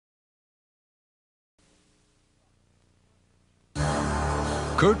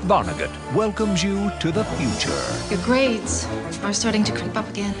Kurt Vonnegut welcomes you to the future. Your grades are starting to creep up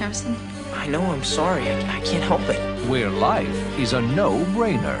again, Harrison. I know, I'm sorry. I can't help it. Where life is a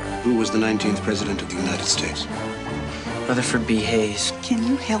no-brainer. Who was the 19th President of the United States? Rutherford B. Hayes. Can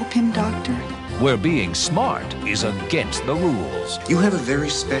you help him, Doctor? Where being smart is against the rules. You have a very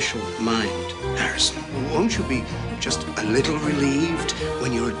special mind, Harrison. Won't you be just a little relieved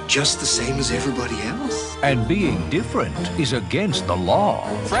when you're just the same as everybody else? And being different is against the law.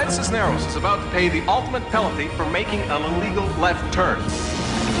 Fred Cisneros is about to pay the ultimate penalty for making an illegal left turn.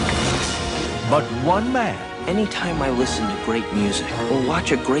 But one man... Anytime I listen to great music or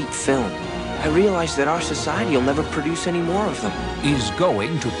watch a great film, I realize that our society will never produce any more of them. ...is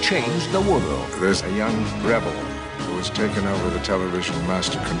going to change the world. There's a young rebel who has taken over the television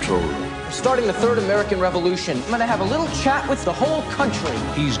master control room. Starting the Third American Revolution, I'm gonna have a little chat with the whole country.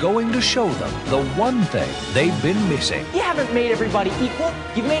 He's going to show them the one thing they've been missing. You haven't made everybody equal.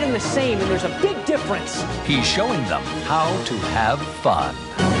 You've made them the same, and there's a big difference. He's showing them how to have fun.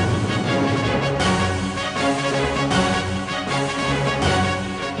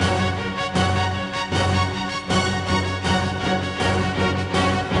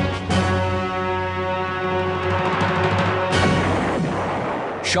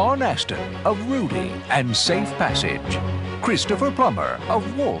 Sean Astin of Rudy and Safe Passage. Christopher Plummer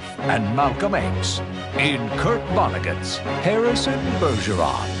of Wolf and Malcolm X. In Kurt Vonnegut's Harrison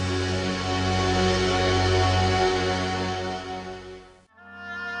Bergeron.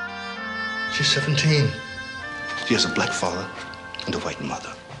 She's 17. She has a black father and a white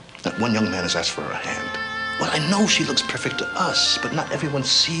mother. Not one young man has asked for her hand. Well, I know she looks perfect to us, but not everyone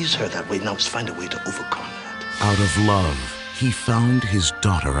sees her that way. Now let's find a way to overcome that. Out of love, he found his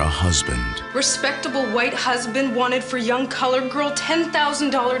daughter a husband. Respectable white husband wanted for young colored girl,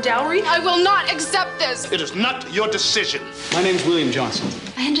 $10,000 dowry. I will not accept this. It is not your decision. My name's William Johnson.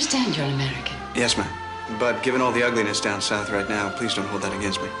 I understand you're an American. Yes, ma'am. But given all the ugliness down south right now, please don't hold that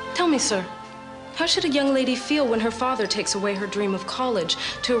against me. Tell me, sir, how should a young lady feel when her father takes away her dream of college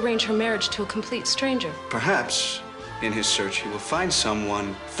to arrange her marriage to a complete stranger? Perhaps, in his search, he will find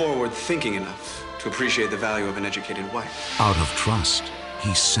someone forward-thinking enough to appreciate the value of an educated wife. Out of trust,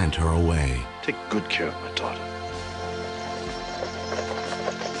 he sent her away. Take good care of my daughter.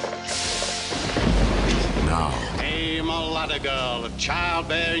 Now, A mulatto girl of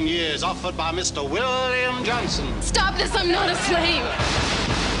childbearing years offered by Mr. William Johnson. Stop this, I'm not a slave.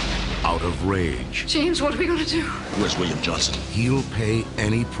 out of rage, James, what are we gonna do? Where's William Johnson? he'll pay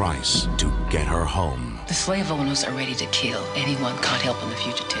any price to get her home. The slave owners are ready to kill anyone caught helping the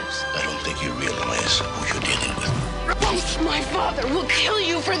fugitives. I don't think you realize who you're dealing with. My father will kill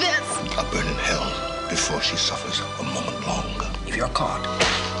you for this. I'll burn in hell before she suffers a moment longer. If you're caught,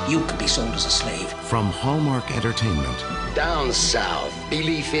 you could be sold as a slave. From Hallmark Entertainment. Down south,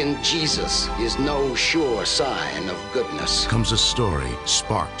 belief in Jesus is no sure sign of goodness. Comes a story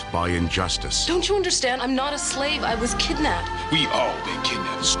sparked by injustice. Don't you understand? I'm not a slave. I was kidnapped. We all been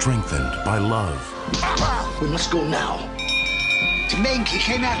kidnapped. Strengthened by love. We must go now. Mink, he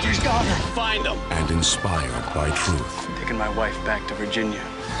came after his daughter. Find him. And inspired by truth. Taking my wife back to Virginia.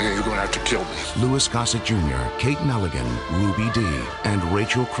 And you're gonna have to kill me. Louis Gossett Jr., Kate Nelligan, Ruby Dee, and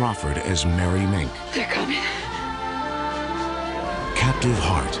Rachel Crawford as Mary Mink. They're coming. Captive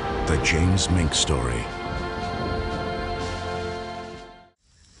Heart, the James Mink story.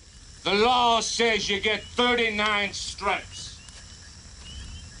 The law says you get 39 stripes.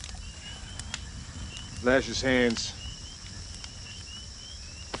 Lash his hands.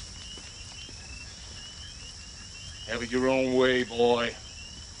 Have it your own way, boy.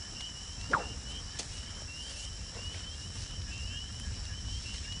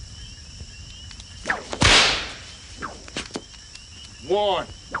 One.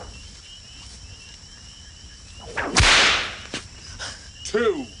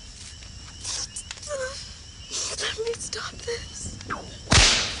 2. Let me stop this.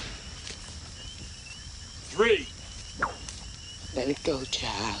 3. Let it go,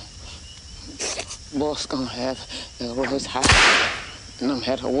 child. Boss gonna have the rose high, no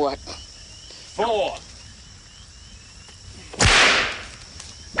matter what. 4.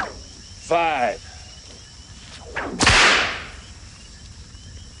 5.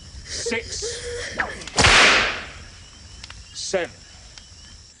 6. 7.